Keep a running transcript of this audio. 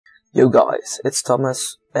Yo guys, it's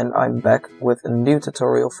Thomas and I'm back with a new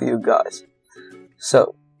tutorial for you guys.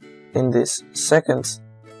 So, in this second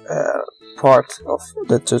part of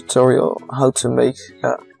the tutorial how to make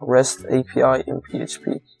a REST API in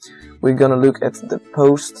PHP, we're gonna look at the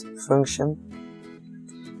post function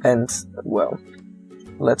and, well,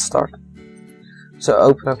 let's start. So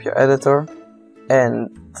open up your editor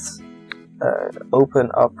and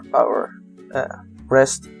open up our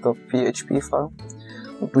rest.php file.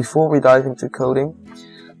 Before we dive into coding,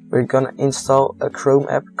 we're gonna install a Chrome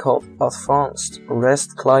app called Advanced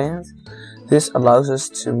RestClient. This allows us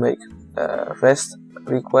to make REST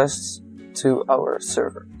requests to our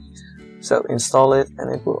server. So install it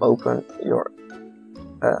and it will open your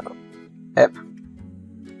app.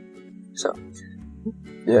 So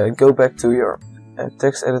go back to your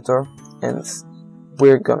text editor and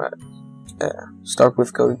we're gonna start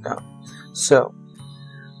with coding now. So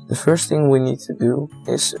the first thing we need to do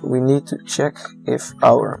is we need to check if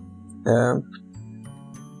our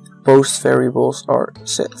post variables are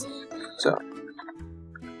set. So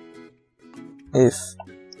if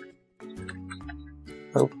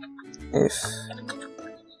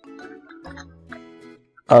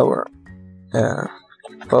our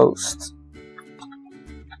post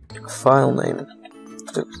file name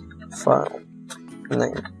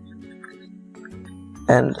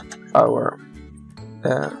and our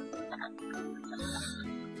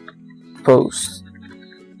post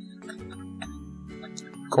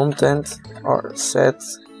content are set,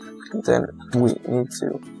 then we need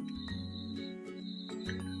to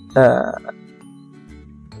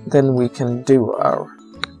then we can do our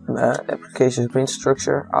application print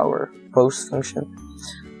structure, our post function.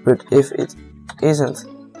 But if it isn't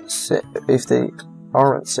set, if they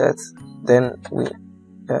aren't set, then we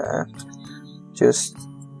just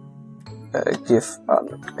give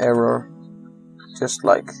an error, just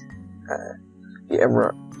like the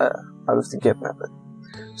error out of the get method.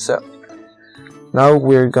 So now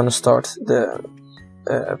we're gonna start the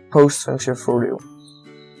post function for you.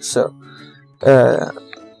 So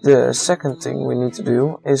the second thing we need to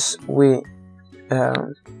do is we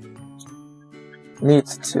need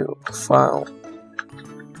to file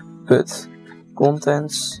put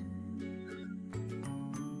contents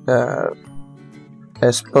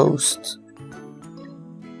as post.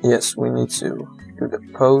 Yes, we need to do the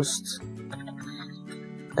post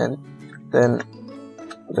and then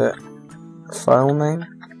the file name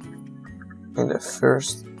in the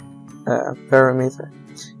first parameter.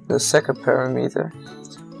 The second parameter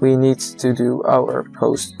we need to do our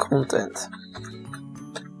post content,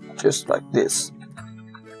 just like this.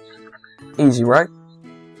 Easy, right?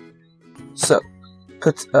 So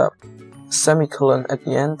put a semicolon at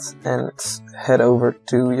the end and head over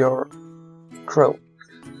to your Chrome.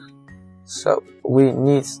 So we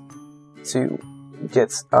need to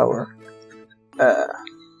get our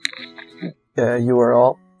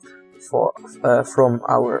URL from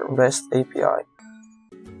our REST API,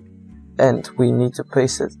 and we need to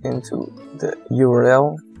paste it into the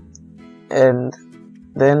URL, and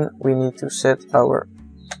then we need to set our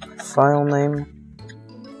file name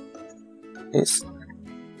is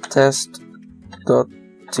test.txt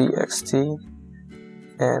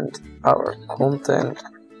and our content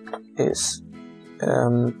is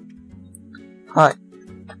hi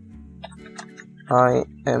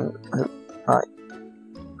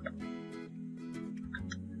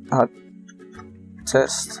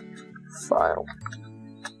test file,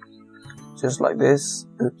 just like this.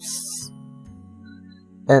 Oops.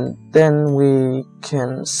 And then we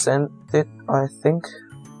can send it, I think.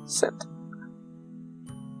 Send.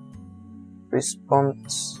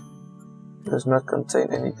 Response does not contain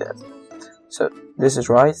any data. So this is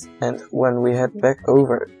right, and when we head back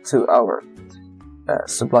over to our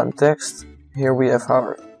Sublime-Text, here we have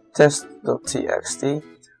our test.txt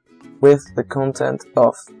with the content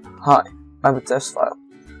of hi, I'm a test file.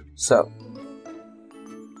 So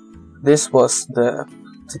this was the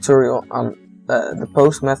tutorial on the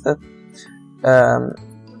post method.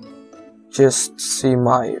 Just see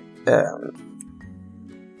my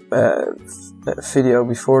video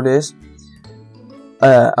before this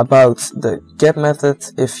about the get method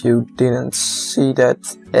if you didn't see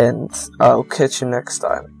that, and I'll catch you next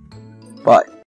time. Bye.